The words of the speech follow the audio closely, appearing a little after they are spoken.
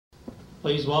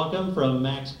Please welcome from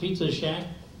Max Pizza Shack,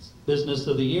 Business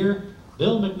of the Year,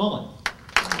 Bill McMullen.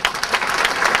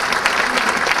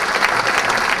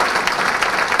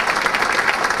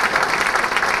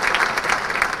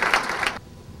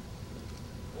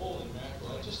 Holy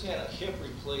mackerel, I just had a hip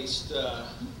replaced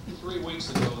 3 weeks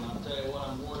ago, and I'll tell you what,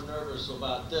 I'm more nervous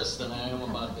about this than I am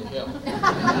about the hip.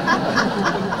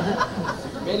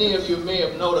 Many of you may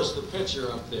have noticed the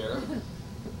picture up there.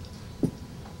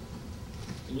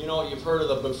 And you know, you've heard of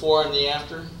the before and the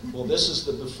after? Well, this is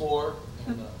the before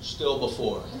and the still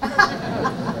before.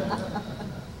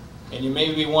 And you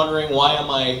may be wondering, why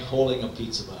am I holding a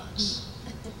pizza box?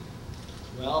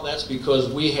 Well, that's because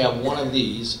we have one of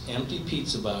these empty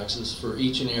pizza boxes for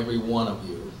each and every one of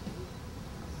you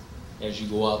as you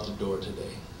go out the door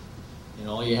today. And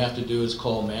all you have to do is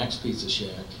call Max Pizza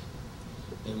Shack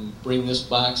and bring this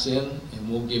box in, and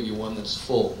we'll give you one that's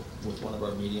full with one of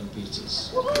our medium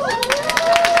pizzas.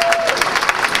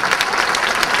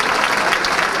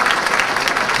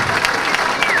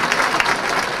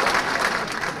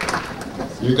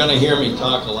 You're going to hear me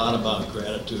talk a lot about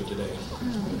gratitude today.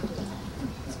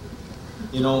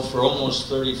 You know, for almost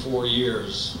 34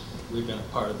 years, we've been a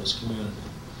part of this community.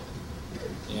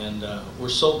 And we're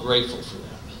so grateful for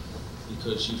that,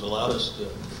 because you've allowed us to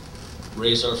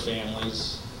raise our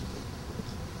families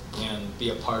and be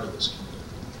a part of this community.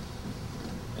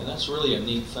 And that's really a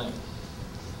neat thing.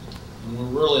 And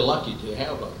we're really lucky to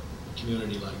have a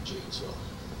community like Janesville.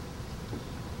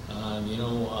 You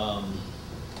know,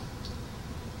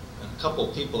 a couple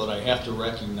of people that I have to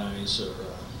recognize are,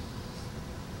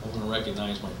 I want to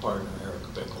recognize my partner, Erica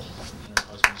Bickle, and her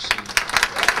husband, Steve.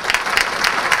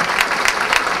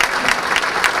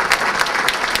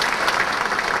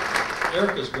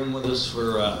 Erica's been with us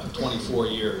for 24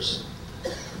 years.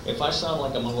 If I sound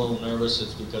like I'm a little nervous,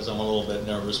 it's because I'm a little bit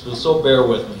nervous, but so bear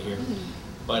with me here.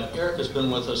 But Erica's been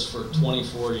with us for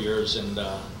 24 years, and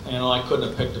you know, I couldn't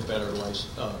have picked a better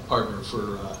partner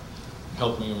for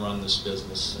helping me run this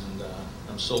business. And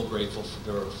I'm so grateful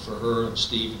for her and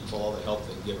Steve and for all the help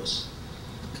they give us.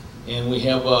 And we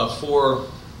have 4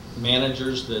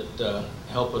 managers that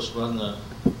help us run the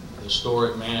store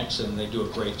at Max, and they do a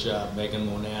great job. Megan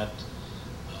Monette,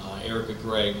 Erica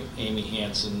Gregg, Amy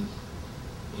Hansen,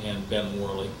 and Ben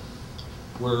Worley.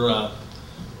 We're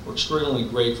extremely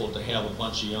grateful to have a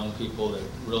bunch of young people that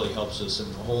really helps us,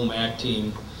 and the whole MAC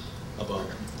team of a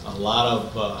lot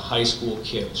of high school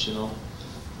kids, you know.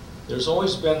 There's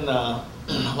always been, a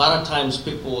lot of times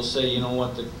people will say, you know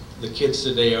what, the kids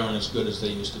today aren't as good as they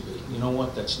used to be. You know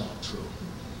what, that's not true.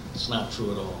 It's not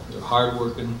true at all. They're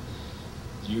hardworking.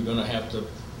 You're going to have to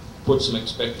put some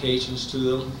expectations to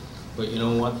them, but you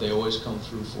know what, they always come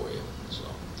through for you. So,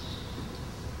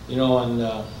 you know, and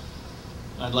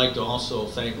I'd like to also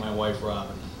thank my wife,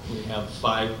 Robin. We have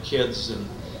 5 kids, and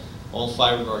all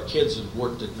 5 of our kids have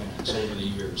worked at Max over the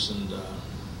years. And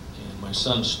my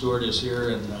son Stuart is here,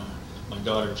 and my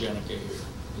daughter Jenica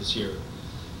is here.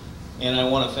 And I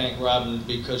want to thank Robin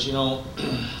because, you know,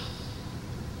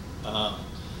 I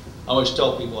always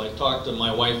tell people, I talk to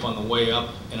my wife on the way up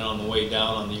and on the way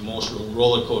down on the emotional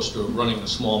roller coaster of running a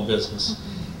small business.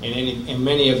 And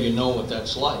many of you know what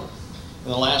that's like. In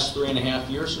the last 3.5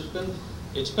 years,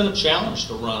 it's been a challenge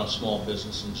to run a small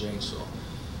business in Janesville.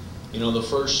 You know, the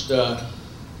first,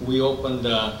 we opened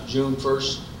June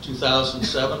 1st,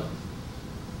 2007.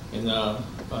 In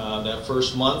that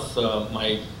first month,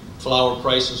 my flour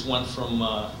prices went from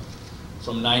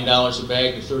 $9 a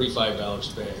bag to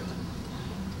 $35 a bag.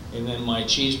 And then my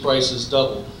cheese prices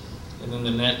doubled. And then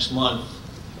the next month,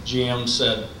 GM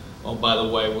said, oh, by the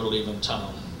way, we're leaving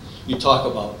town. You talk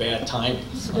about bad timing,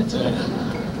 I'll tell you.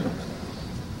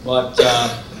 But,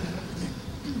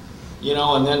 you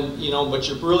know, and then, you know, but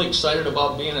you're really excited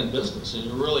about being in business, and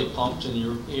you're really pumped, and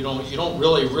you don't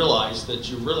really realize that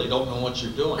you really don't know what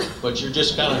you're doing, but you're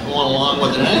just kind of going along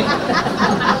with it anyway.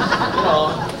 You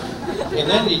know, and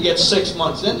then you get 6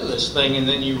 months into this thing, and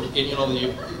then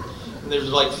there's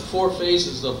like 4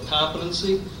 phases of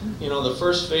competency. You know, the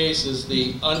first phase is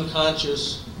the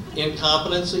unconscious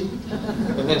incompetency,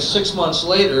 and then 6 months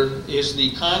later is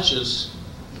the conscious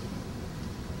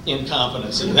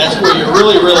incompetency. That's where you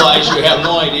really realize you have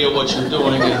no idea what you're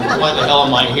doing, and why the hell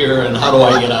am I here, and how do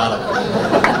I get out of it?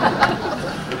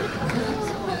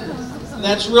 And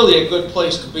that's really a good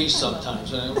place to be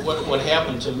sometimes. And what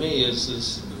happened to me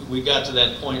is we got to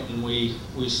that point, and we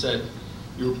said,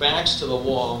 your back's to the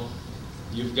wall,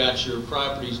 you've got your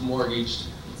properties mortgaged,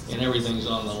 and everything's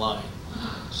on the line.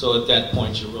 So at that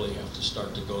point, you really have to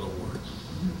start to go to work.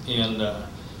 And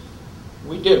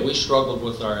we did. We struggled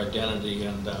with our identity,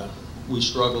 and we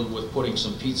struggled with putting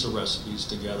some pizza recipes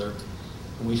together.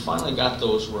 And we finally got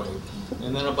those right.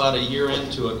 And then about a year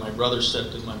into it, my brother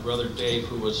said to my brother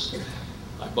Dave,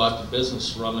 I bought the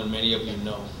business from, and many of you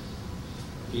know,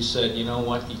 he said, you know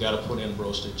what, you got to put in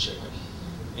roasted chicken.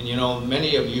 And you know,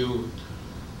 many of you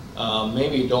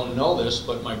maybe don't know this,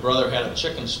 but my brother had a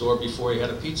chicken store before he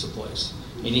had a pizza place.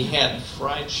 And he had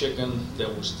fried chicken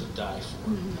that was to die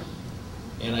for.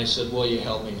 And I said, will you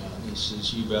help me out? And he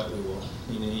says, you bet we will.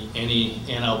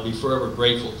 And I'll be forever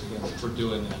grateful to him for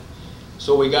doing that.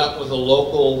 So we got with a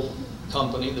local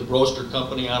company, the Roaster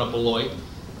Company out of Beloit.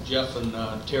 Jeff and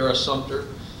Tara Sumter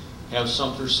have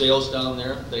Sumter Sales down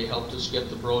there. They helped us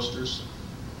get the roasters,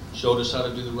 showed us how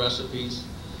to do the recipes.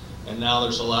 And now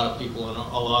there's a lot of people, and a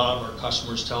lot of our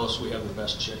customers tell us we have the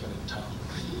best chicken in town.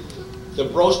 The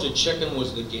roasted chicken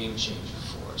was the game changer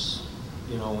for us.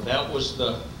 You know, that was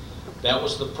the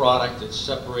product that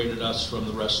separated us from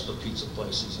the rest of the pizza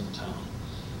places in town.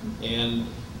 And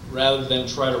rather than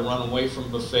try to run away from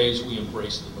buffets, we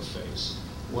embraced the buffets.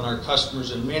 When our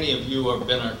customers, and many of you have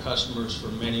been our customers for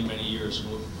many, many years, and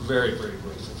we're very, very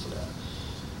grateful for that.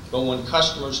 But when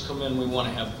customers come in, we want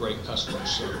to have great customer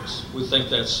service. We think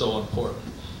that's so important.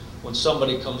 When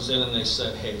somebody comes in and they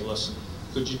said, hey, listen,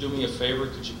 could you do me a favor?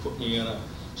 Could you put me in a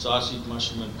sausage,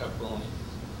 mushroom, and pepperoni?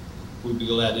 We'd be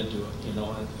glad to do it, you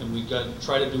know. And we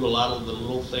try to do a lot of the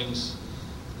little things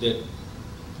that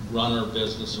run our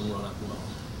business and run it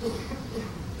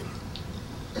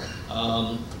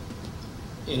well.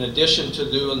 In addition to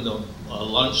doing the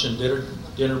lunch and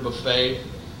dinner buffet,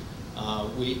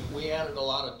 we added a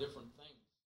lot of different things.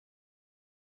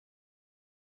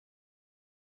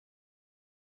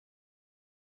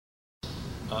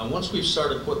 Once we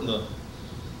started putting the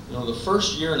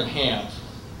first year and a half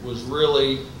was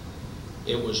really,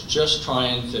 it was just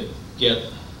trying to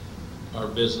get our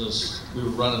business. We were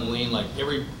running lean like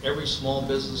every small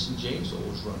business in Janesville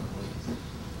was running lean.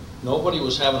 Nobody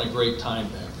was having a great time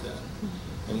back then,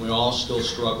 and we all still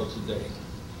struggle today.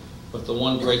 But the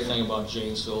one great thing about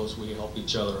Janesville is we help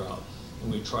each other out,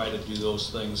 and we try to do those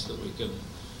things that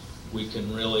we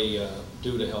can really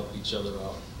do to help each other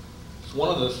out. One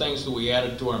of the things that we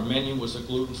added to our menu was a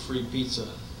gluten-free pizza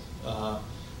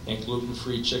and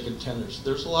gluten-free chicken tenders.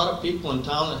 There's a lot of people in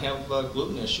town that have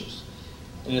gluten issues,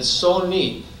 and it's so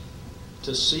neat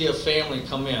to see a family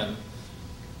come in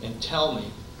and tell me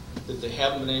that they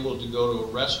haven't been able to go to a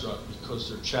restaurant because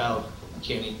their child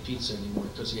can't eat pizza anymore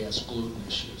because he has gluten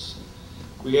issues.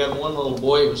 We had one little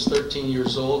boy who was 13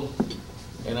 years old,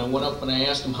 and I went up and I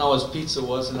asked him how his pizza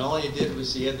was, and all he did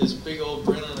was he had this big old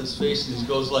grin on his face, and he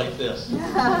goes like this.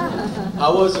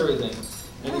 How was everything?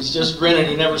 And he's just grinning.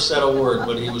 He never said a word,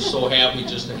 but he was so happy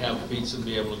just to have pizza and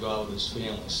be able to go out with his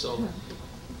family. So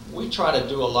we try to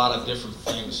do a lot of different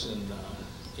things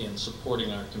in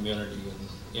supporting our community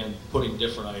and putting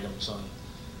different items on.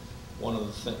 One of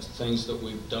the things that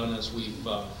we've done is we've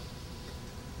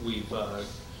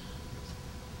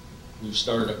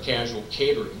started a casual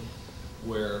catering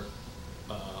where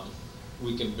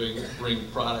we can bring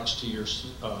products to your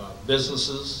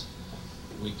businesses.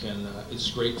 We can. It's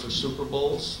great for Super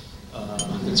Bowls.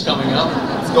 It's coming up.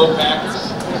 Go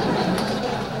Packers!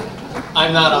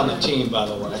 I'm not on the team, by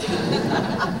the way.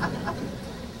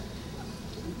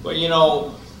 But you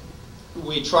know,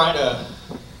 we try to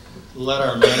let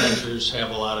our managers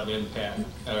have a lot of impact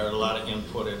or a lot of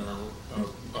input in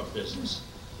our business.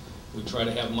 We try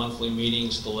to have monthly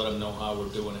meetings to let them know how we're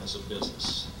doing as a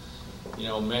business. You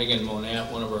know, Megan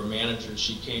Monat, one of our managers,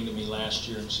 she came to me last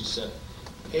year and she said,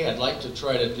 hey, I'd like to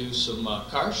try to do some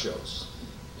car shows.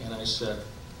 And I said,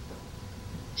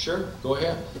 sure, go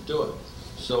ahead, do it.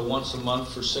 So once a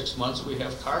month for 6 months, we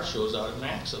have car shows out at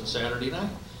Max on Saturday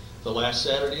night, the last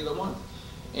Saturday of the month.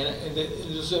 And it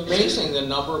was amazing the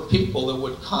number of people that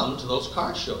would come to those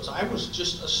car shows. I was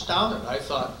just astounded. I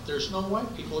thought, there's no way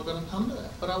people are going to come to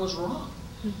that. But I was wrong.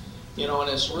 You know, and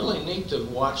it's really neat to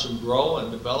watch them grow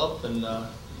and develop and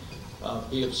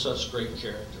be of such great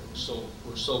character. So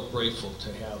we're so grateful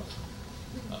to have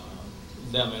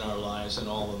them in our lives and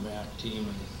all the MAC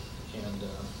team. And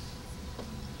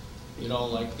you know,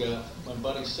 like my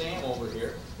buddy Sam over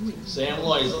here, Sam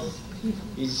Loisel.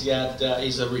 He's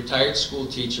a retired school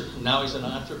teacher. Now he's an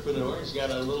entrepreneur. He's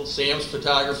got a little Sam's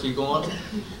Photography going.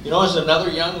 You know, he's another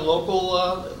young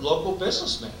local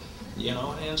businessman. You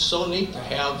know, and it's so neat to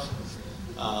have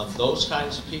those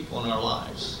kinds of people in our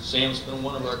lives. Sam's been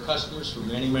one of our customers for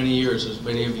many, many years, as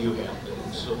many of you have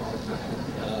been. So,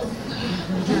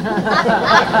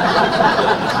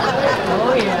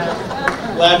 oh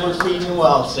yeah. Glad we're feeding you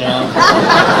well, Sam.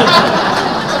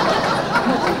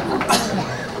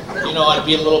 you know, I'd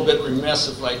be a little bit remiss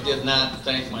if I did not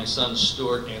thank my sons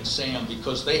Stuart and Sam,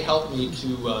 because they helped me to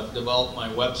develop my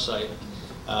website,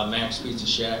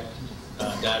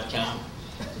 maxpizzashack.com.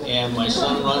 And my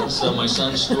son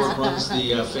Stuart runs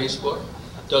the Facebook,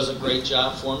 does a great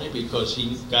job for me, because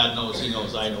God knows he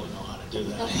knows I don't know how to do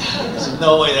that. There's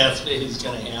no way that's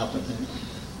going to happen.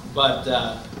 But,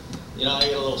 you know, I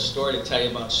got a little story to tell you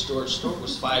about Stuart. Stuart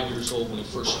was 5 years old when he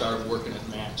first started working at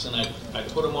Max, and I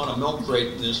put him on a milk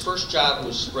crate, and his first job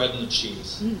was spreading the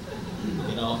cheese, you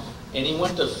know. And he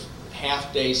went to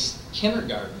half-day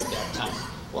kindergarten at that time.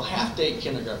 Well, half-day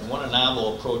kindergarten, what a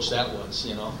novel approach that was,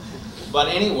 you know. But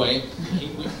anyway,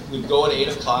 we'd go at 8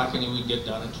 o'clock, and he would get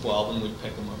done at 12, and we'd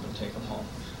pick him up and take him home.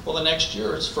 Well, the next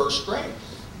year, it's first grade.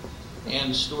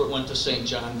 And Stuart went to St.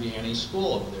 John Vianney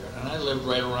School over there, and I lived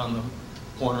right around the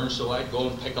corner, so I'd go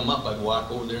and pick him up. I'd walk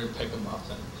over there and pick him up.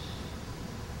 And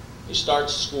he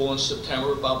starts school in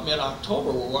September. About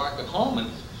mid-October, we're walking home, and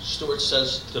Stuart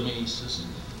says to me, he says,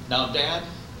 "Now, Dad,"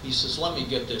 he says, "let me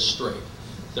get this straight.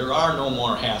 There are no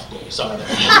more half-days, are there?"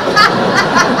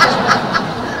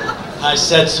 I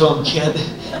said to him, "Kid,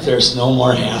 there's no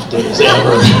more half-days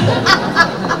ever."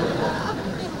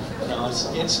 You know,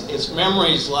 it's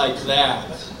memories like that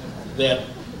that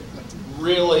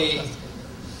really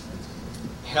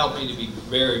helped me to be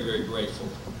very, very grateful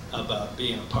about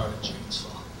being a part of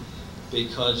Janesville.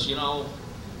 Because, you know,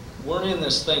 we're in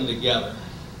this thing together,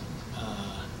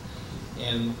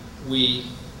 and we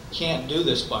can't do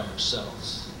this by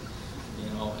ourselves, you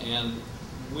know, and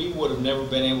we would have never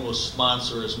been able to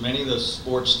sponsor as many of the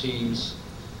sports teams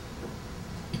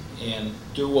and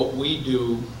do what we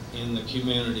do in the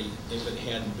community if it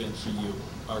hadn't been for you,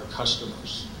 our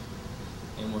customers.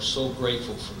 And we're so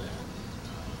grateful for that.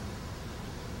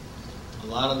 A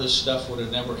lot of this stuff would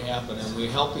have never happened, and we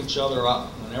help each other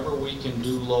out whenever we can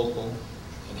do local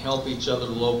and help each other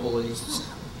locally.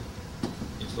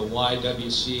 If the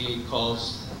YWCA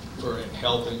calls for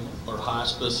helping or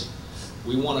hospice,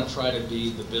 we want to try to be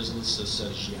the business that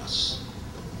says yes.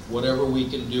 Whatever we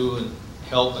can do and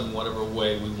help in whatever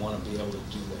way, we want to be able to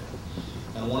do that.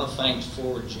 And I want to thank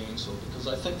Forward Janesville, because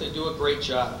I think they do a great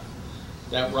job.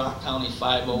 That Rock County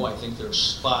 5-0, I think they're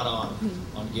spot on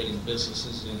getting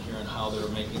businesses in here and how they're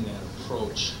making that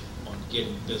approach on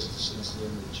getting businesses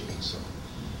into Janesville.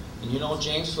 And you know,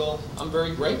 Janesville, I'm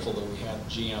very grateful that we had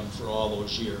GM for all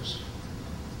those years.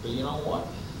 But you know what?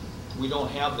 We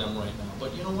don't have them right now.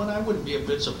 But you know what? I wouldn't be a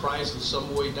bit surprised if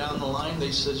some way down the line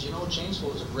they says, you know,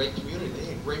 Janesville is a great community. They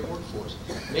had great workforce.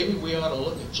 Maybe we ought to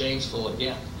look at Janesville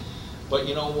again. But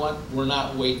you know what? We're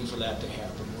not waiting for that to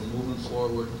happen. We're moving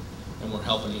forward, and we're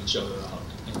helping each other out.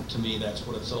 And to me, that's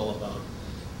what it's all about.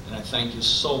 And I thank you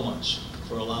so much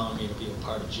for allowing me to be a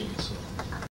part of Janesville.